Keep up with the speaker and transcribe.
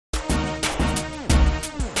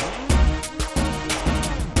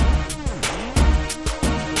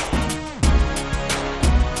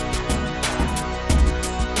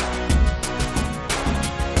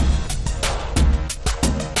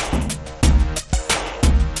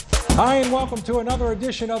Hi, and welcome to another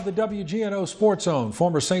edition of the WGNO Sports Zone.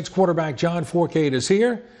 Former Saints quarterback John Fourcade is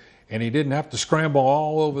here, and he didn't have to scramble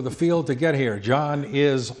all over the field to get here. John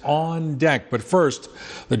is on deck. But first,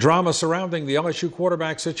 the drama surrounding the LSU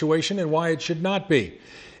quarterback situation and why it should not be.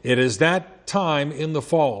 It is that time in the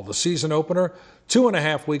fall, the season opener,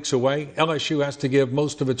 2.5 weeks away. LSU has to give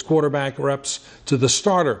most of its quarterback reps to the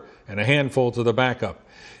starter and a handful to the backup.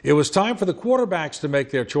 It was time for the quarterbacks to make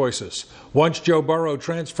their choices. Once Joe Burrow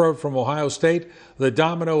transferred from Ohio State, the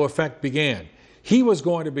domino effect began. He was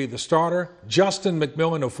going to be the starter. Justin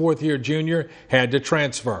McMillan, a fourth-year junior, had to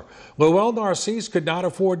transfer. Lowell Narcisse could not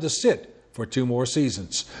afford to sit for 2 more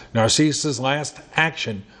seasons. Narcisse's last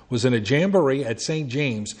action was in a jamboree at St.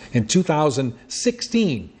 James in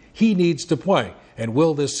 2016. He needs to play and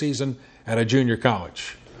will this season at a junior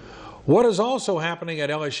college. What is also happening at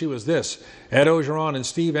LSU is this. Ed Orgeron and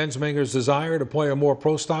Steve Ensminger's desire to play a more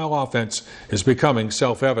pro-style offense is becoming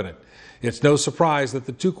self-evident. It's no surprise that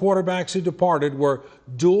the 2 quarterbacks who departed were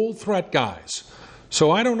dual threat guys. So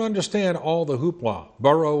I don't understand all the hoopla.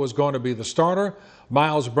 Burrow was going to be the starter,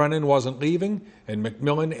 Miles Brennan wasn't leaving, and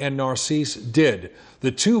McMillan and Narcisse did.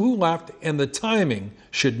 The 2 who left, and the timing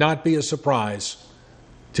should not be a surprise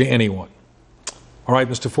to anyone. All right,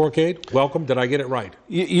 Mr. Fourcade, welcome. Did I get it right?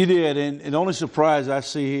 You did, and the only surprise I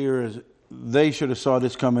see here is they should have saw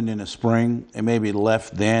this coming in the spring and maybe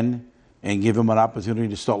left then and give him an opportunity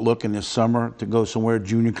to start looking this summer to go somewhere,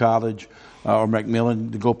 junior college, or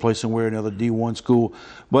McMillan to go play somewhere, another D1 school.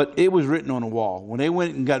 But it was written on the wall. When they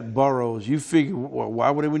went and got Burrows, you figure, well,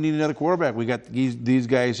 why would we need another quarterback? We got these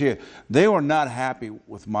guys here. They were not happy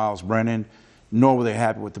with Miles Brennan, nor were they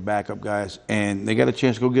happy with the backup guys. And they got a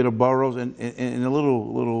chance to go get a Burrows and a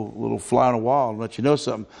little fly on the wall and let you know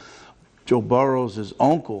something. Joe Burrows'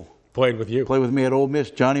 uncle played with you. Played with me at Ole Miss.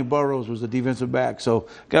 Johnny Burrows was the defensive back. So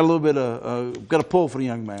got a little bit of got a pull for the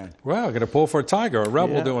young man. Well, got a pull for a Tiger, a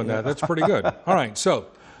Rebel doing that. That's pretty good. All right, so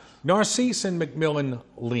Narcisse and McMillan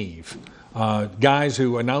leave. Guys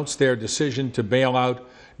who announced their decision to bail out.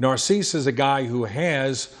 Narcisse is a guy who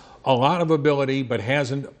has a lot of ability but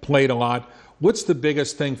hasn't played a lot. What's the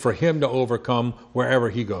biggest thing for him to overcome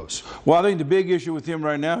wherever he goes? Well, I think the big issue with him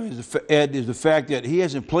right now is, Ed, is the fact that he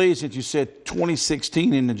hasn't played since you said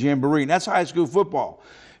 2016 in the Jamboree. And that's high school football.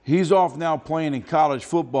 He's off now playing in college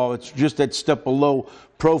football. It's just that step below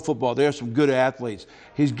pro football. There's some good athletes.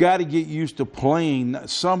 He's got to get used to playing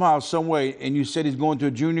somehow, some way. And you said he's going to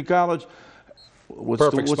a junior college.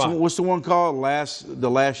 What's the one called? The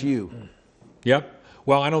last U. Yep.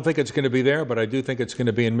 Well, I don't think it's going to be there, but I do think it's going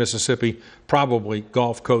to be in Mississippi, probably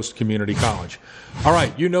Gulf Coast Community College. All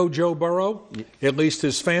right, you know Joe Burrow, at least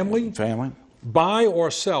his family? Family. Buy or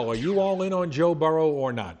sell? Are you all in on Joe Burrow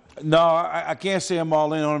or not? No, I can't say I'm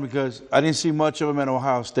all in on him because I didn't see much of him at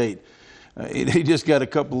Ohio State. He just got a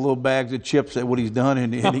couple of little bags of chips at what he's done in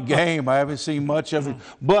the game. I haven't seen much of it.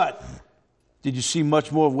 But did you see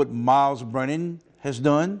much more of what Miles Brennan has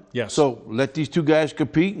done? Yes. So let these 2 guys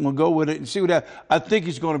compete, and we'll go with it and see what happens. I think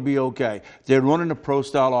he's going to be okay. They're running a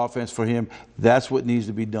pro-style offense for him. That's what needs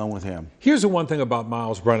to be done with him. Here's the one thing about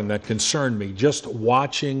Miles Brennan that concerned me, just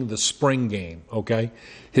watching the spring game, okay?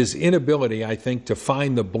 His inability, I think, to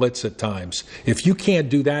find the blitz at times. If you can't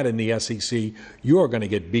do that in the SEC, you're going to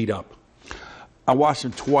get beat up. I watched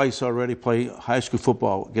him twice already play high school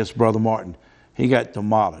football against Brother Martin. He got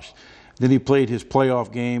demolished. Then he played his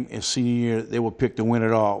playoff game his senior year. They were picked to win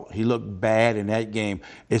it all. He looked bad in that game.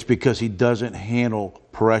 It's because he doesn't handle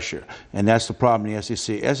pressure, and that's the problem in the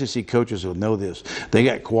SEC. SEC coaches will know this. They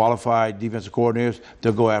got qualified defensive coordinators.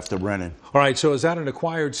 They'll go after Brennan. All right, so is that an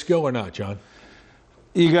acquired skill or not, John?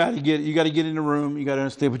 You got to get in the room. You got to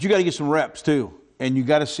understand, but you got to get some reps too. And you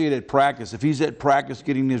got to see it at practice. If he's at practice,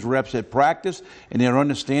 getting his reps at practice, and they're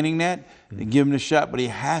understanding that, then give him the shot. But he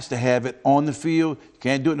has to have it on the field. You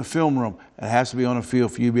can't do it in the film room. It has to be on the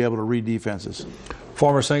field for you to be able to read defenses.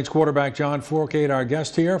 Former Saints quarterback John Fourcade, our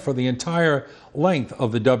guest here for the entire length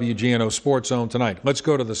of the WGNO Sports Zone tonight. Let's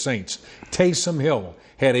go to the Saints. Taysom Hill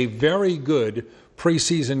had a very good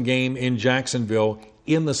preseason game in Jacksonville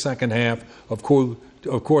in the second half. Of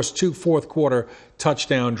course, 2 fourth-quarter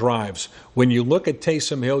touchdown drives. When you look at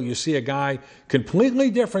Taysom Hill, you see a guy completely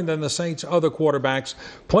different than the Saints' other quarterbacks,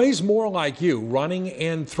 plays more like you, running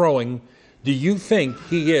and throwing. Do you think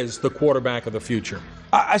he is the quarterback of the future?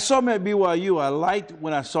 I saw him at BYU. I liked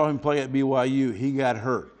when I saw him play at BYU. He got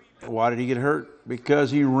hurt. Why did he get hurt? Because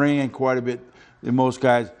he ran quite a bit than most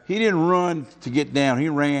guys. He didn't run to get down. He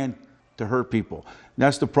ran to hurt people.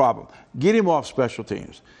 That's the problem. Get him off special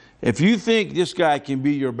teams. If you think this guy can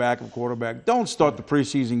be your backup quarterback, don't start the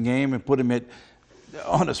preseason game and put him at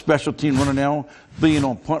on a special team running down, being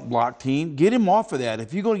on punt block team. Get him off of that.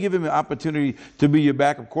 If you're going to give him an opportunity to be your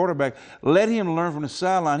backup quarterback, let him learn from the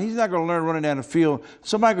sideline. He's not going to learn running down the field.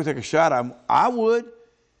 Somebody could take a shot at him. I would.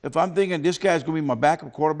 If I'm thinking this guy's going to be my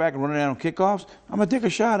backup quarterback and running down on kickoffs, I'm going to take a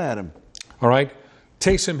shot at him. All right.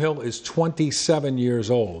 Taysom Hill is 27 years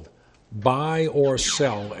old. Buy or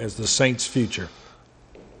sell as the Saints' future?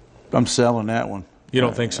 I'm selling that one. You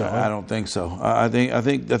don't think so? I don't think so. I think.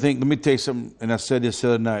 Let me tell you something. And I said this the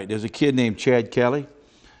other night. There's a kid named Chad Kelly,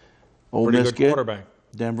 Ole Miss kid, quarterback,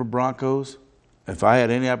 Denver Broncos. If I had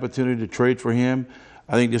any opportunity to trade for him,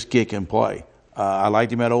 I think this kid can play. I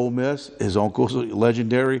liked him at Ole Miss. His uncle's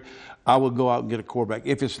legendary. I would go out and get a quarterback.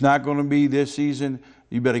 If it's not going to be this season,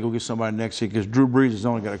 you better go get somebody next year because Drew Brees has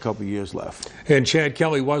only got a couple years left. And Chad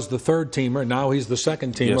Kelly was the third teamer. Now he's the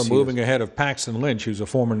second teamer, Yes, moving ahead of Paxton Lynch, who's a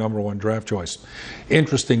former #1 draft choice.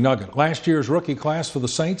 Interesting nugget. Last year's rookie class for the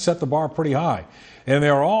Saints set the bar pretty high, and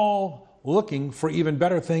they're all looking for even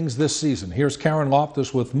better things this season. Here's Karen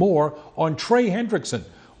Loftus with more on Trey Hendrickson,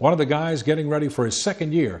 one of the guys getting ready for his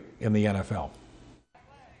second year in the NFL.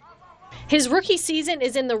 His rookie season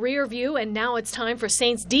is in the rear view, and now it's time for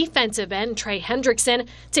Saints defensive end Trey Hendrickson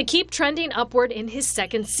to keep trending upward in his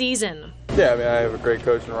second season. Yeah, I mean, I have a great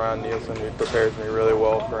coach in Ron Nielsen. He prepares me really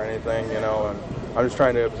well for anything, and I'm just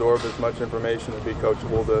trying to absorb as much information and be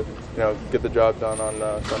coachable to, get the job done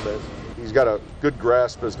on Sundays. He's got a good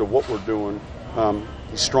grasp as to what we're doing.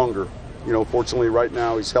 He's stronger. Fortunately right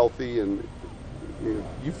now he's healthy, and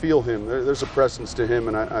you feel him. There's a presence to him,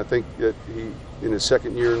 and I think that he, in his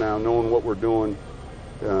second year now, knowing what we're doing,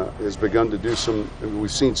 has begun to do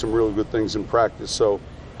we've seen some really good things in practice, so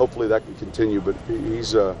hopefully that can continue, but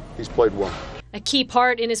he's played well. A key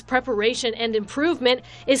part in his preparation and improvement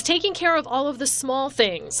is taking care of all of the small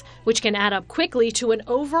things, which can add up quickly to an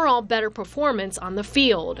overall better performance on the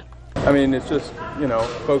field. I mean, it's just,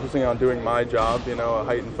 focusing on doing my job, a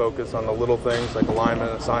heightened focus on the little things like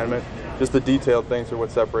alignment and assignment. Just the detailed things are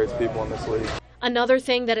what separates people in this league. Another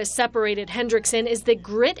thing that has separated Hendrickson is the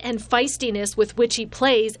grit and feistiness with which he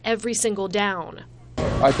plays every single down.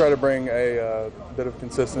 I try to bring a bit of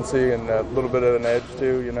consistency and a little bit of an edge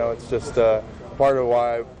too. It's just part of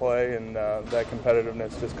why I play, and that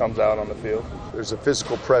competitiveness just comes out on the field. There's a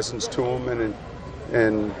physical presence to him,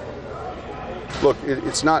 and look,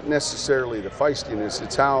 it's not necessarily the feistiness.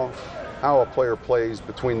 It's how a player plays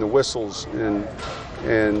between the whistles, and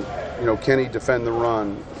can he defend the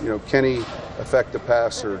run? Can he affect the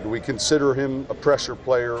passer? Do we consider him a pressure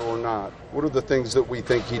player or not? What are the things that we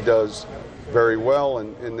think he does very well,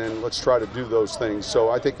 and then let's try to do those things. So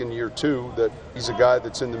I think in year 2 that he's a guy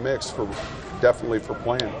that's in the mix definitely for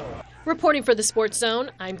playing. Reporting for the Sports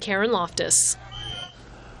Zone, I'm Karen Loftus.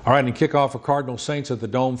 All right, and kickoff for Cardinal Saints at the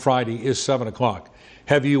Dome Friday is 7 o'clock.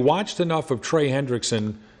 Have you watched enough of Trey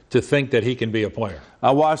Hendrickson to think that he can be a player?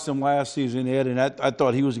 I watched him last season, Ed, and I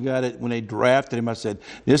thought he was a guy that when they drafted him, I said,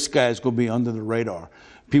 this guy is going to be under the radar.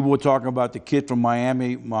 People were talking about the kid from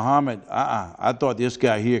Miami, Muhammad. I thought this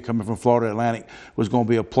guy here coming from Florida Atlantic was going to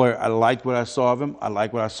be a player. I liked what I saw of him. I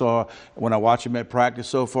like what I saw when I watched him at practice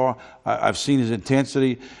so far. I've seen his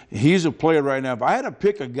intensity. He's a player right now. If I had to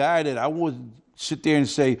pick a guy that I would sit there and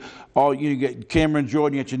say, oh, you get Cameron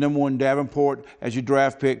Jordan, you got your #1 Davenport as your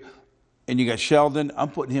draft pick, and you got Sheldon, I'm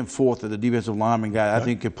putting him fourth as the defensive lineman guy I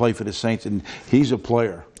think could play for the Saints, and he's a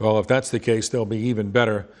player. Well, if that's the case, they'll be even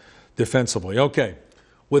better defensively. Okay.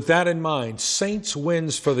 With that in mind, Saints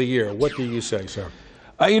wins for the year. What do you say, sir?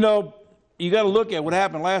 You got to look at what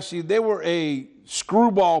happened last year. They were a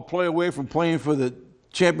screwball play away from playing for the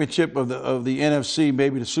championship of the NFC,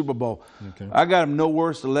 maybe the Super Bowl. Okay. I got them no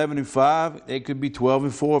worse than 11-5. They could be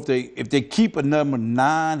 12-4 if they keep a number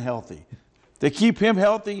 9 healthy. If they keep him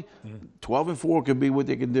healthy, 12-4 could be what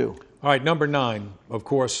they can do. All right, number 9, of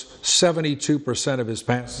course, 72% of his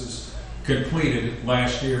passes completed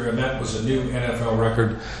last year, and that was a new NFL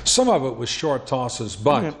record. Some of it was short tosses,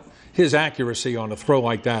 but his accuracy on a throw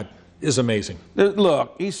like that is amazing.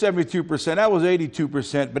 Look, he's 72%. That was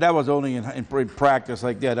 82%, but that was only in practice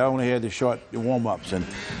like that. I only had the short warm-ups, and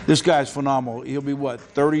this guy's phenomenal. He'll be,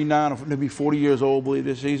 39 or maybe 40 years old, I believe,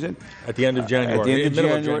 this season? At the end of January. At the end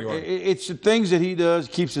of January. It's the things that he does,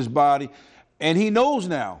 keeps his body, and he knows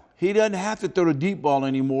now. He doesn't have to throw the deep ball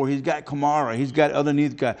anymore. He's got Kamara. He's got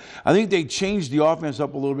underneath guy. I think they changed the offense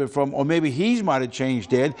up a little bit or maybe he might have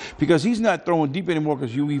changed that because he's not throwing deep anymore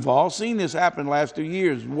because we've all seen this happen the last 2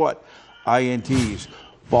 years. What? INTs,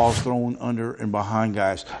 balls thrown under and behind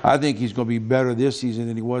guys. I think he's going to be better this season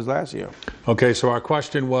than he was last year. Okay, so our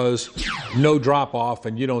question was no drop-off,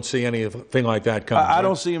 and you don't see anything like that coming. I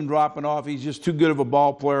don't see him dropping off. He's just too good of a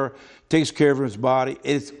ball player takes care of his body.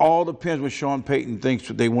 It all depends what Sean Payton thinks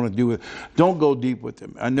what they want to do with. Don't go deep with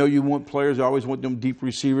him. I know you want players, you always want them deep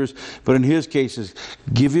receivers, but in his cases,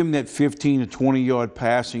 give him that 15 to 20-yard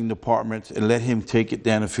passing department and let him take it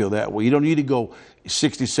down the field that way. You don't need to go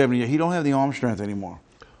 60, 70. He don't have the arm strength anymore.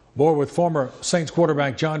 More with former Saints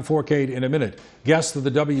quarterback John Fourcade in a minute. Guest of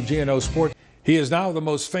the WGNO Sport. He is now the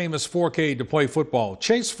most famous Fourcade to play football.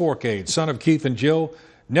 Chase Fourcade, son of Keith and Jill,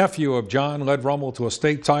 nephew of John, led Rummel to a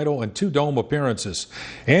state title and 2 Dome appearances.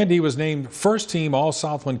 And he was named first-team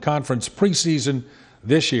All-Southland Conference preseason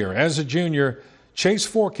this year. As a junior, Chase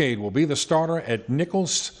Fourcade will be the starter at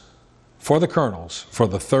Nichols for the Colonels for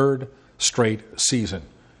the 3rd straight season.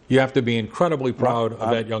 You have to be incredibly proud of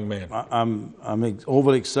that young man. I'm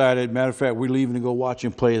overly excited. Matter of fact, we're leaving to go watch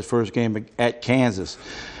him play his first game at Kansas,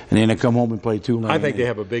 and then to come home and play Tulane. I think they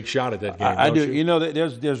have a big shot at that game. I do. You know,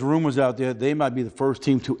 there's rumors out there they might be the first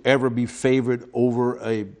team to ever be favored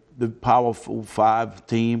over the Power 5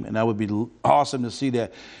 team, and that would be awesome to see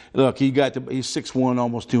that. Look, he's 6'1",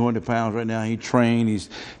 almost 200 pounds right now. He trained. He's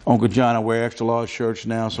Uncle John. I wear extra large shirts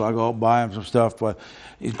now, so I go buy him some stuff. But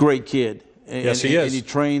he's a great kid. Yes, he is. And he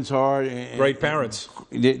trains hard. Great parents.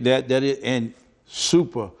 And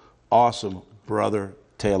super awesome brother,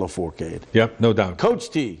 Taylor Fourcade. Yep, no doubt. Coach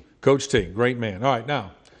T. Coach T, great man. All right,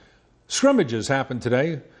 now, scrimmages happened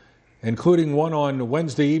today, including one on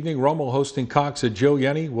Wednesday evening, Rummel hosting Cox at Joe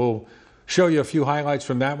Yenny. We'll show you a few highlights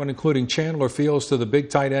from that one, including Chandler Fields to the big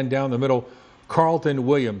tight end down the middle, Carlton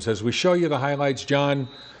Williams. As we show you the highlights, John,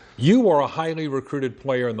 you were a highly recruited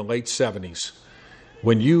player in the late 70s.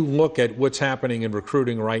 When you look at what's happening in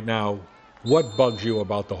recruiting right now, what bugs you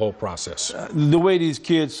about the whole process? The way these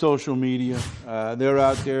kids, social media, they're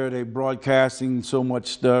out there, they're broadcasting so much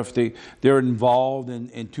stuff. They're involved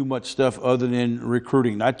in too much stuff other than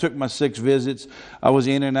recruiting. I took my 6 visits. I was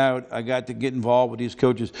in and out. I got to get involved with these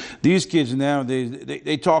coaches. These kids now,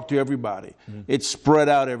 they talk to everybody. Mm-hmm. It's spread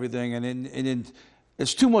out everything, and then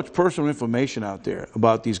it's too much personal information out there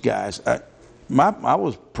about these guys. I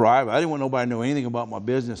was private. I didn't want nobody to know anything about my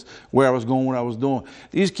business, where I was going, what I was doing.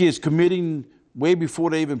 These kids committing way before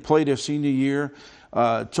they even played their senior year,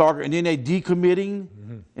 talking, and then they decommitting,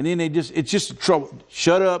 and then it's just trouble.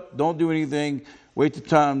 Shut up, don't do anything, wait the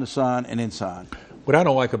time to sign, and then sign. What I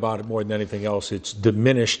don't like about it more than anything else, it's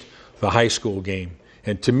diminished the high school game.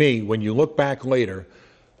 And to me, when you look back later,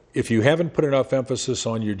 if you haven't put enough emphasis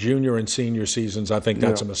on your junior and senior seasons, I think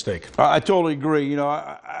that's a mistake. I totally agree. You know,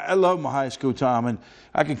 I love my high school time, and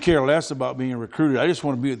I could care less about being recruited. I just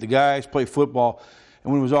want to be with the guys, play football,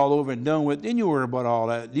 and when it was all over and done with, then you worry about all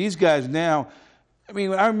that. These guys now, I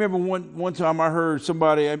mean, I remember one time I heard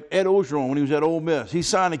somebody, Ed Ogeron, when he was at Ole Miss, he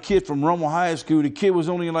signed a kid from Rummel High School. The kid was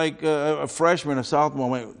only like a freshman or sophomore. I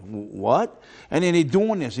went, what? And then they're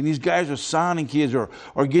doing this, and these guys are signing kids or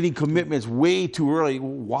getting commitments way too early.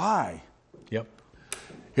 Why? Yep.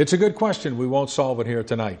 It's a good question. We won't solve it here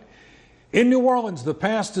tonight. In New Orleans, the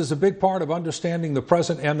past is a big part of understanding the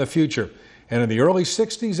present and the future. And in the early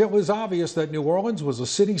 60s, it was obvious that New Orleans was a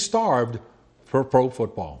city starved for pro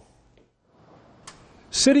football.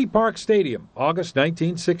 City Park Stadium, August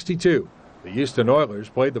 1962. The Houston Oilers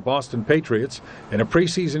played the Boston Patriots in a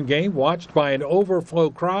preseason game watched by an overflow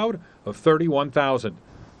crowd of 31,000.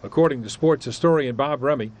 According to sports historian Bob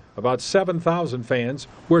Remy, about 7,000 fans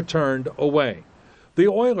were turned away. The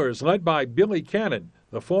Oilers, led by Billy Cannon,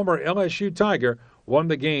 the former LSU Tiger, won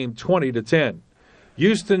the game 20-10.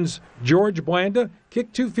 Houston's George Blanda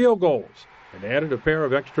kicked 2 field goals and added a pair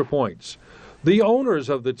of extra points. The owners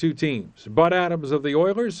of the two teams, Bud Adams of the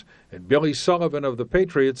Oilers and Billy Sullivan of the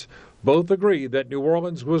Patriots, both agreed that New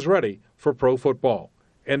Orleans was ready for pro football.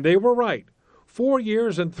 And they were right. 4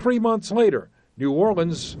 years and 3 months later, New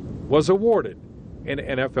Orleans was awarded an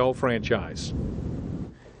NFL franchise.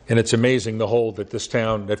 And it's amazing the hold that this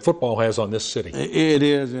town, that football has on this city. It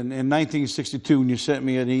is. And in 1962, when you sent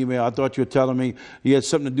me an email, I thought you were telling me you had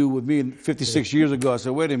something to do with me 56 years ago. I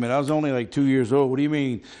said, wait a minute, I was only like 2 years old. What do you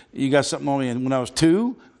mean you got something on me when I was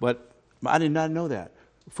 2? But I did not know that.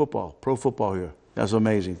 Football, pro football here. That's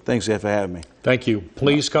amazing. Thanks, Ed, for having me. Thank you.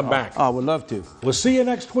 Please come back. I would love to. We'll see you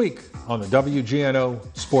next week on the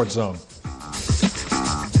WGNO Sports Zone.